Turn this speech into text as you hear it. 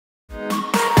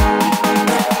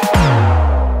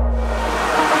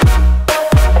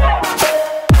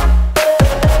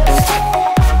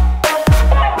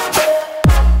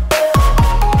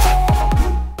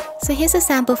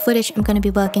sample footage I'm going to be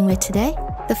working with today,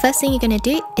 the first thing you're going to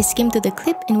do is skim through the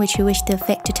clip in which you wish the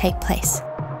effect to take place.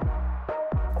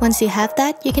 Once you have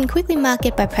that, you can quickly mark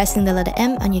it by pressing the letter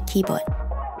M on your keyboard.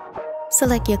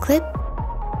 Select your clip,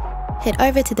 head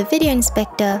over to the video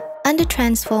inspector, under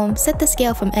transform, set the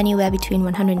scale from anywhere between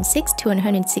 106 to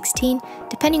 116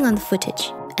 depending on the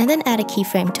footage, and then add a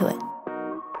keyframe to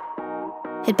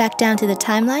it. Head back down to the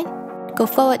timeline, go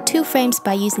forward 2 frames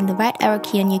by using the right arrow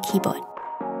key on your keyboard.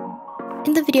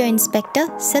 In the video inspector,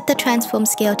 set the transform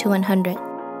scale to 100.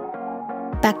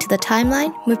 Back to the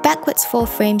timeline, move backwards 4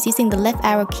 frames using the left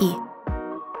arrow key.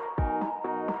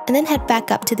 And then head back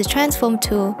up to the transform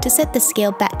tool to set the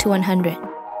scale back to 100.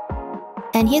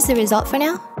 And here's the result for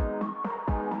now.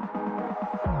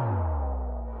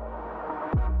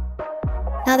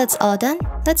 Now that's all done,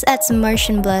 let's add some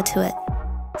motion blur to it.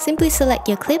 Simply select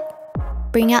your clip,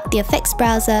 bring out the effects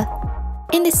browser,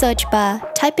 in the search bar,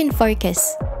 type in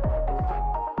focus.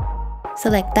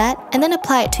 Select that and then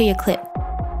apply it to your clip.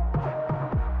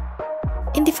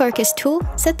 In the focus tool,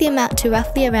 set the amount to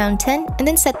roughly around 10 and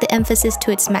then set the emphasis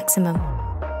to its maximum.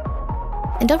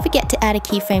 And don't forget to add a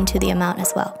keyframe to the amount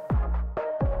as well.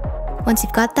 Once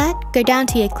you've got that, go down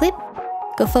to your clip,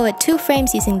 go forward 2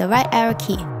 frames using the right arrow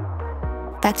key.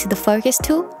 Back to the focus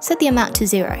tool, set the amount to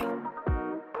 0.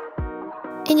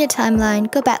 In your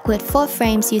timeline, go backward 4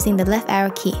 frames using the left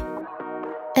arrow key.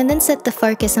 And then set the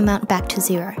focus amount back to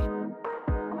 0.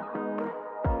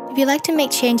 If you'd like to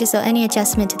make changes or any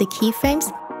adjustment to the keyframes,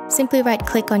 simply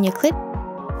right-click on your clip,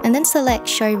 and then select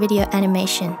Show Video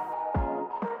Animation.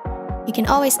 You can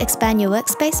always expand your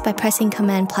workspace by pressing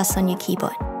Command+ on your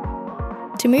keyboard.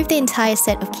 To move the entire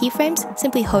set of keyframes,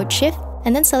 simply hold Shift,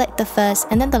 and then select the first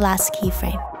and then the last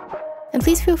keyframe. And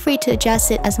please feel free to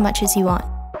adjust it as much as you want.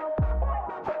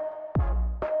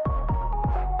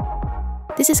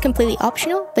 This is completely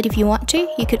optional, but if you want to,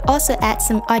 you could also add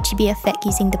some RGB effect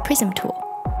using the Prism tool.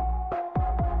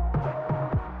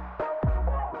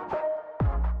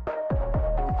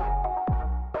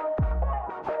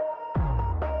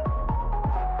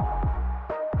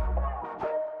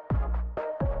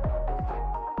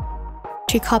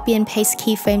 To copy and paste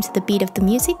keyframes to the beat of the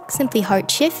music, simply hold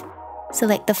Shift,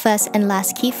 select the first and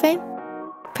last keyframe,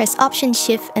 press Option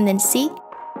Shift and then C,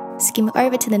 skim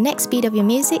over to the next beat of your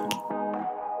music,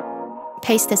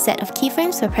 paste the set of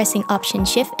keyframes by pressing Option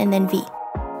Shift and then V.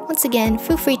 Once again,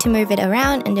 feel free to move it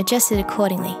around and adjust it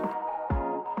accordingly.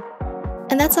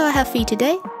 And that's all I have for you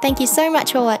today. Thank you so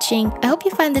much for watching. I hope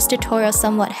you find this tutorial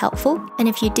somewhat helpful, and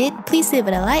if you did, please leave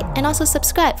it a like and also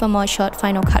subscribe for more short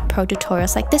Final Cut Pro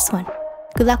tutorials like this one.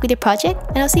 Good luck with your project,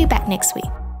 and I'll see you back next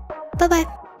week. Bye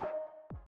bye!